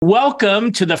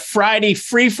welcome to the Friday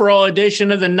free-for-all edition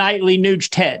of the Nightly Nuge.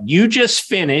 Ted, you just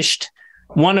finished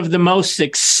one of the most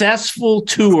successful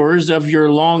tours of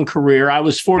your long career. I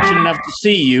was fortunate enough to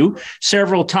see you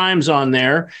several times on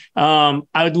there. I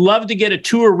would love to get a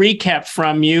tour recap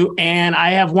from you, and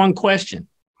I have one question.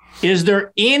 Is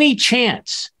there any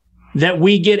chance that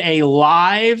we get a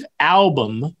live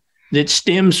album that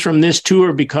stems from this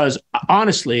tour? Because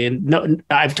honestly, and no,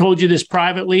 I've told you this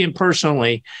privately and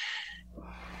personally,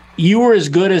 you were as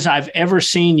good as I've ever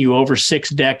seen you over 6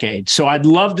 decades. So I'd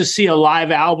love to see a live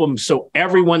album so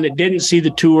everyone that didn't see the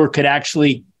tour could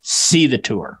actually see the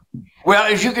tour. Well,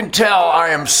 as you can tell, I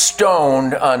am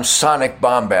stoned on sonic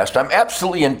bombast. I'm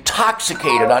absolutely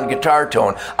intoxicated on guitar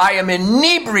tone. I am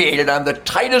inebriated on the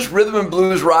tightest rhythm and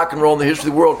blues rock and roll in the history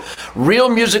of the world. Real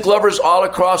music lovers all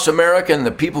across America and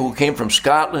the people who came from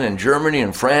Scotland and Germany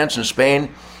and France and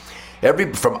Spain,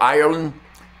 from Ireland,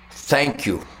 thank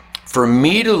you. For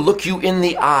me to look you in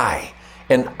the eye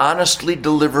and honestly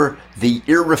deliver the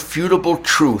irrefutable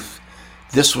truth,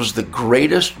 this was the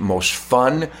greatest, most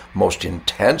fun, most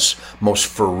intense, most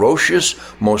ferocious,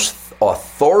 most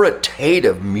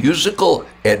authoritative musical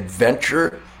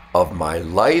adventure of my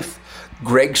life.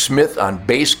 Greg Smith on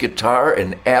bass guitar,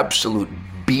 an absolute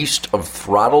beast of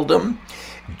throttledom.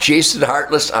 Jason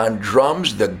Hartless on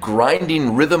drums, the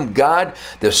grinding rhythm god,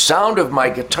 the sound of my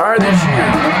guitar this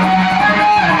year.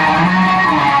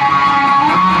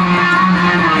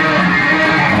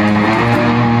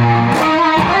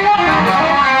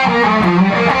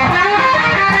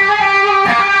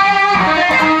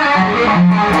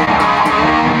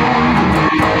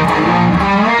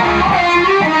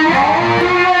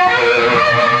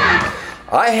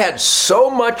 I had so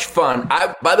much fun.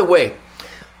 By the way,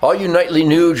 all you Nightly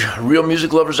Nuge real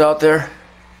music lovers out there,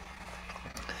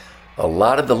 a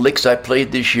lot of the licks I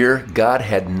played this year, God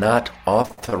had not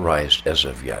authorized as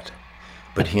of yet.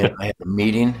 But he and I had a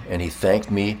meeting, and he thanked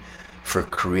me for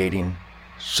creating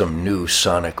some new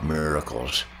sonic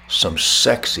miracles, some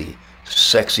sexy,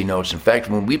 sexy notes. In fact,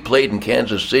 when we played in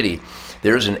Kansas City,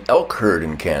 there's an elk herd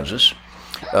in Kansas,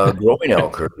 growing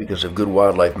elk herd because of good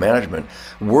wildlife management.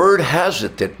 Word has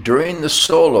it that during the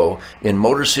solo in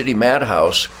Motor City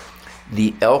Madhouse,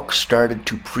 the elk started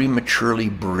to prematurely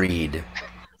breed.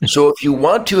 So if you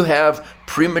want to have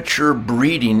premature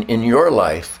breeding in your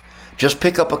life, just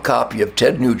pick up a copy of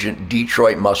Ted Nugent,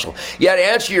 Detroit Muscle. Yeah, to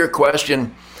answer your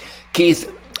question,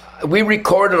 Keith, we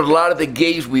recorded a lot of the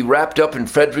gigs. We wrapped up in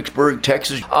Fredericksburg,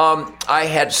 Texas. I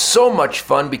had so much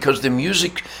fun because the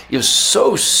music is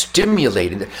so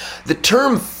stimulating. The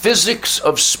term physics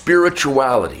of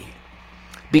spirituality,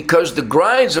 because the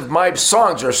grinds of my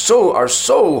songs are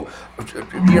so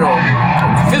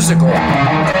physical.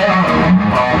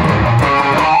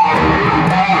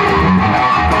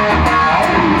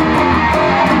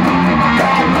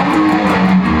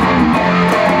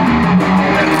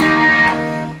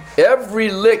 Every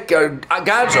lick,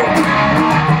 God's own.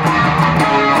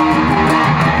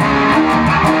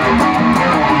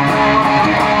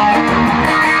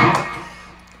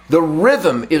 The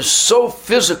rhythm is so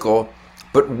physical,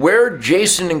 but where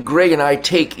Jason and Greg and I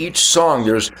take each song,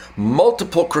 there's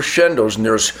multiple crescendos, and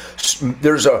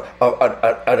there's an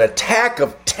attack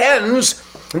of tens,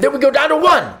 and then we go down to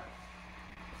 1.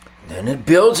 Then it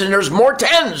builds, and there's more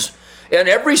tens. And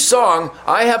every song,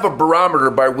 I have a barometer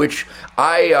by which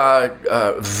I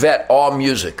vet all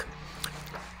music.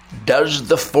 Does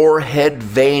the forehead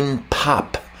vein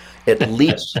pop at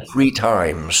least 3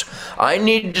 times? I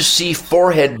need to see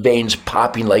forehead veins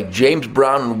popping like James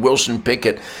Brown and Wilson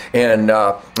Pickett and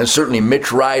certainly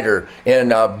Mitch Ryder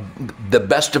and the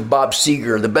best of Bob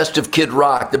Seger, the best of Kid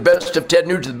Rock, the best of Ted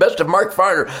Nugent, the best of Mark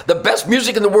Farner, the best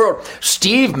music in the world.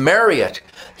 Steve Marriott.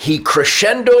 He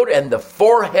crescendoed and the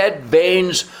forehead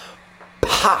veins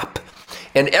pop.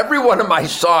 And every one of my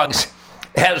songs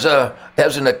has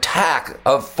an attack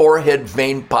of forehead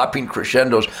vein popping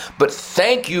crescendos. But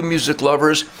thank you, music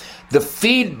lovers. The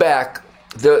feedback,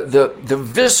 the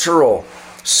visceral,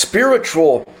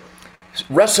 spiritual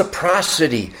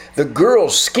reciprocity, the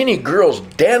girls, skinny girls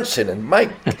dancing, and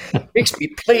Mike makes me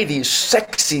play these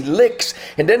sexy licks,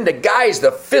 and then the guys,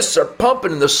 the fists are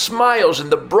pumping, and the smiles and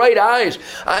the bright eyes.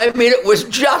 I mean, it was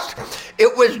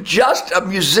just a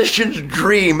musician's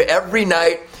dream every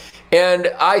night.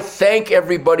 And I thank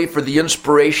everybody for the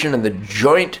inspiration and the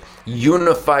joint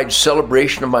unified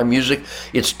celebration of my music.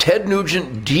 It's Ted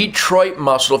Nugent, Detroit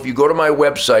Muscle. If you go to my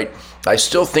website, I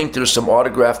still think there's some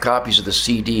autographed copies of the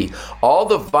CD. All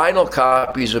the vinyl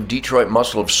copies of Detroit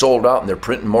Muscle have sold out, and they're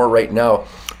printing more right now.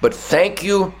 But thank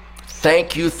you,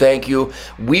 thank you, thank you.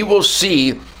 We will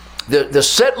see The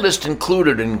set list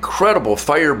included an incredible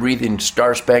fire-breathing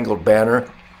Star Spangled Banner.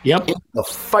 Yep. A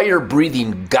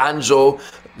fire-breathing Gonzo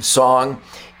song,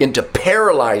 into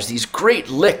Paralyze, these great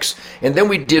licks. And then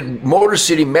we did Motor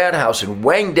City Madhouse and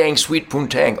Wang Dang Sweet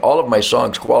Poontang, all of my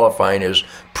songs qualifying as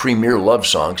premier love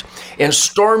songs, and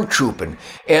Stormtroopin',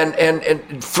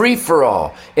 and Free For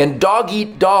All, and Dog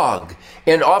Eat Dog,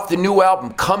 and off the new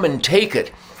album, Come and Take It,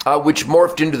 which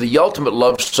morphed into the ultimate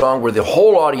love song where the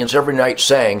whole audience every night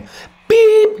sang,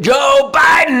 Beep Joe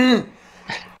Biden.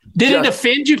 Did it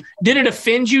offend you? Did it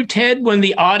offend you, Ted, when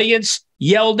the audience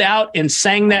yelled out and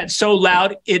sang that so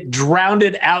loud it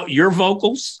drowned out your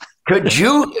vocals? Could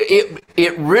you?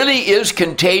 It really is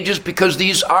contagious, because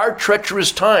these are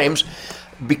treacherous times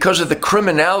because of the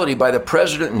criminality by the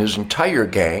president and his entire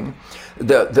gang.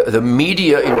 The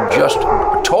media is just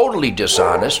totally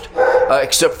dishonest,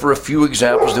 except for a few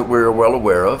examples that we're well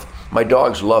aware of. My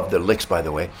dogs love the licks, by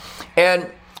the way. And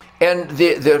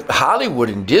the Hollywood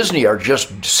and Disney are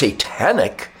just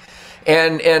satanic,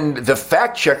 and the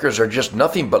fact checkers are just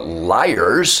nothing but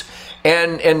liars,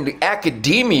 and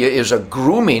academia is a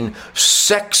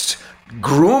sex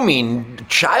grooming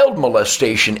child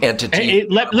molestation entity. Hey,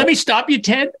 let me stop you,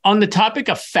 Ted. On the topic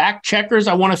of fact checkers,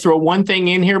 I want to throw one thing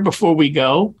in here before we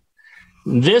go.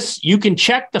 You can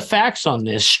check the facts on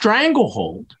this.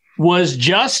 Stranglehold was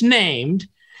just named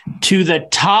to the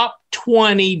top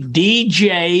 20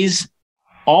 DJs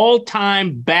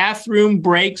all-time bathroom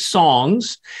break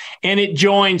songs, and it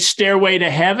joined Stairway to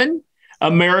Heaven,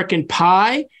 American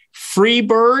Pie,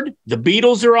 Freebird. The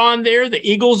Beatles are on there, the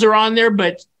Eagles are on there,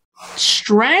 but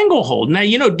Stranglehold. Now,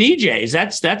 DJs,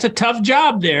 that's a tough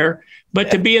job there,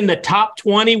 but to be in the top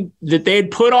 20 that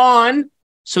they'd put on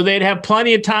so they'd have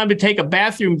plenty of time to take a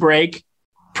bathroom break,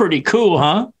 pretty cool,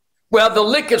 huh? Well, the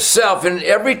lick itself, and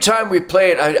every time we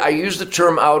play it, I use the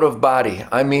term out of body.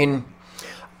 I mean,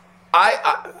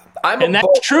 and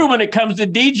that's true when it comes to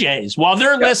DJs. While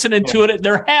they're listening to it,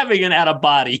 they're having an out of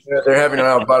body. Yeah, they're having an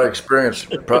out of body experience,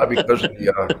 probably because of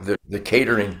the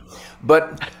catering.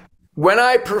 But when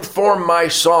I perform my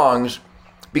songs,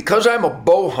 because I'm a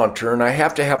bow hunter and I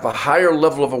have to have a higher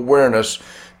level of awareness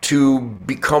to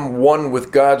become one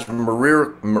with God's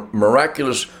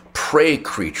miraculous prey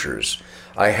creatures,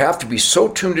 I have to be so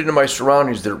tuned into my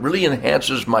surroundings that it really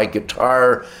enhances my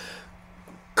guitar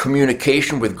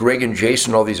communication with Greg and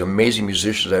Jason, all these amazing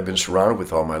musicians I've been surrounded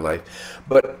with all my life.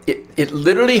 But it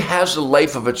literally has a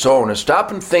life of its own. And stop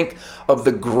and think of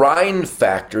the grind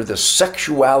factor, the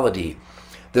sexuality,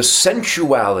 the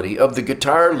sensuality of the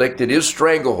guitar lick that is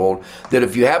Stranglehold, that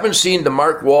if you haven't seen the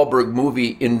Mark Wahlberg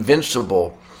movie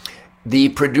Invincible, the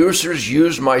producers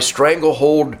used my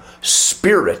Stranglehold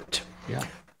spirit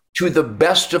to the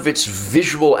best of its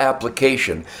visual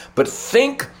application. But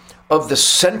think of the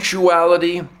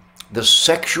sensuality, the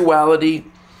sexuality,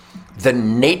 the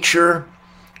nature,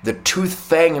 the tooth,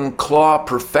 fang, and claw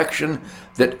perfection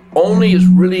that only is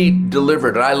really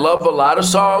delivered. And I love a lot of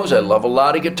songs, I love a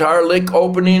lot of guitar lick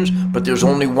openings, but there's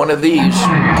only one of these.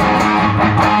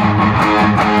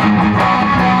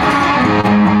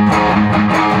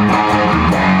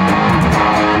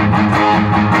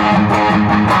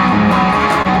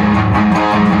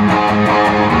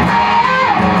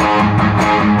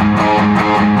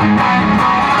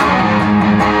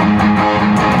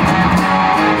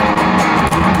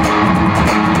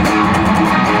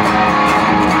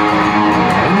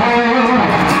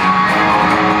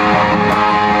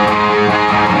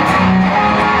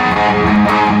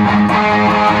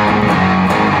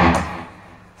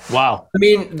 Wow. I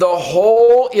mean, the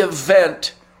whole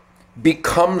event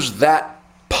becomes that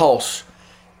pulse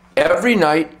every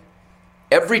night,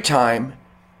 every time,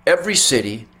 every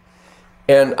city.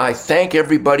 And I thank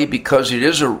everybody because it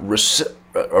is a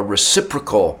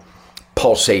reciprocal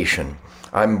pulsation.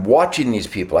 I'm watching these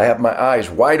people. I have my eyes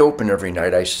wide open every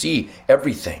night. I see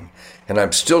everything. And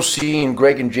I'm still seeing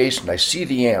Greg and Jason. I see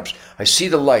the amps. I see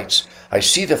the lights. I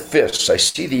see the fists. I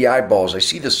see the eyeballs. I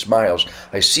see the smiles.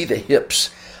 I see the hips.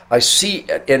 I see,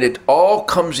 and it all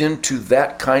comes into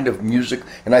that kind of music.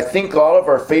 And I think all of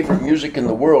our favorite music in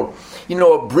the world,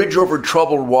 A Bridge Over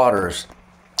Troubled Waters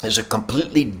is a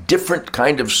completely different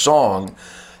kind of song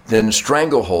than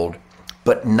Stranglehold,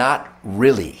 but not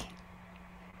really.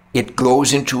 It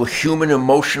goes into a human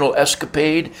emotional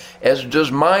escapade, as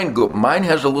does mine go. Mine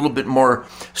has a little bit more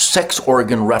sex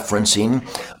organ referencing,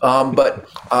 but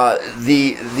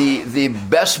the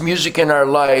best music in our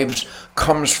lives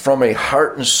comes from a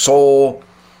heart and soul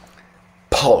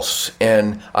pulse,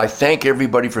 and I thank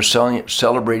everybody for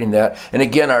celebrating that. And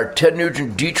again, our Ted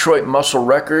Nugent Detroit Muscle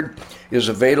record is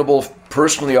available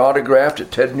personally autographed at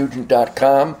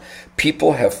tednugent.com.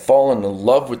 People have fallen in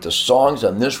love with the songs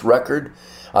on this record,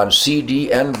 on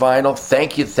CD and vinyl.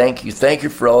 Thank you, thank you, thank you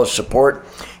for all the support.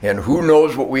 And who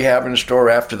knows what we have in store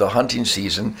after the hunting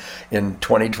season in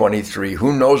 2023.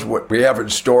 Who knows what we have in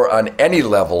store on any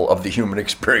level of the human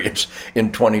experience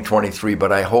in 2023.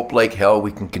 But I hope like hell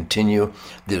we can continue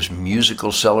this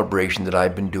musical celebration that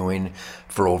I've been doing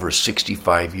for over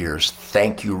 65 years.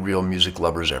 Thank you, real music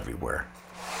lovers everywhere.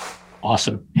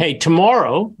 Awesome. Hey,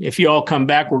 tomorrow, if you all come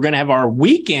back, we're going to have our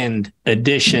weekend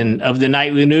edition of the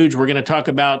Nightly Nuge. We're going to talk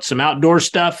about some outdoor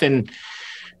stuff. And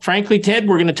frankly, Ted,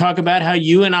 we're going to talk about how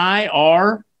you and I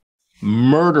are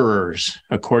murderers,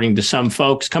 according to some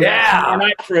folks. Come back tomorrow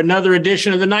night for another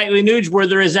edition of the Nightly Nuge, where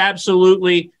there is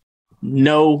absolutely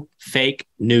no fake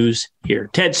news here.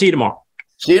 Ted, see you tomorrow.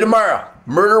 See you tomorrow.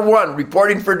 Murder One,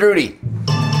 reporting for duty.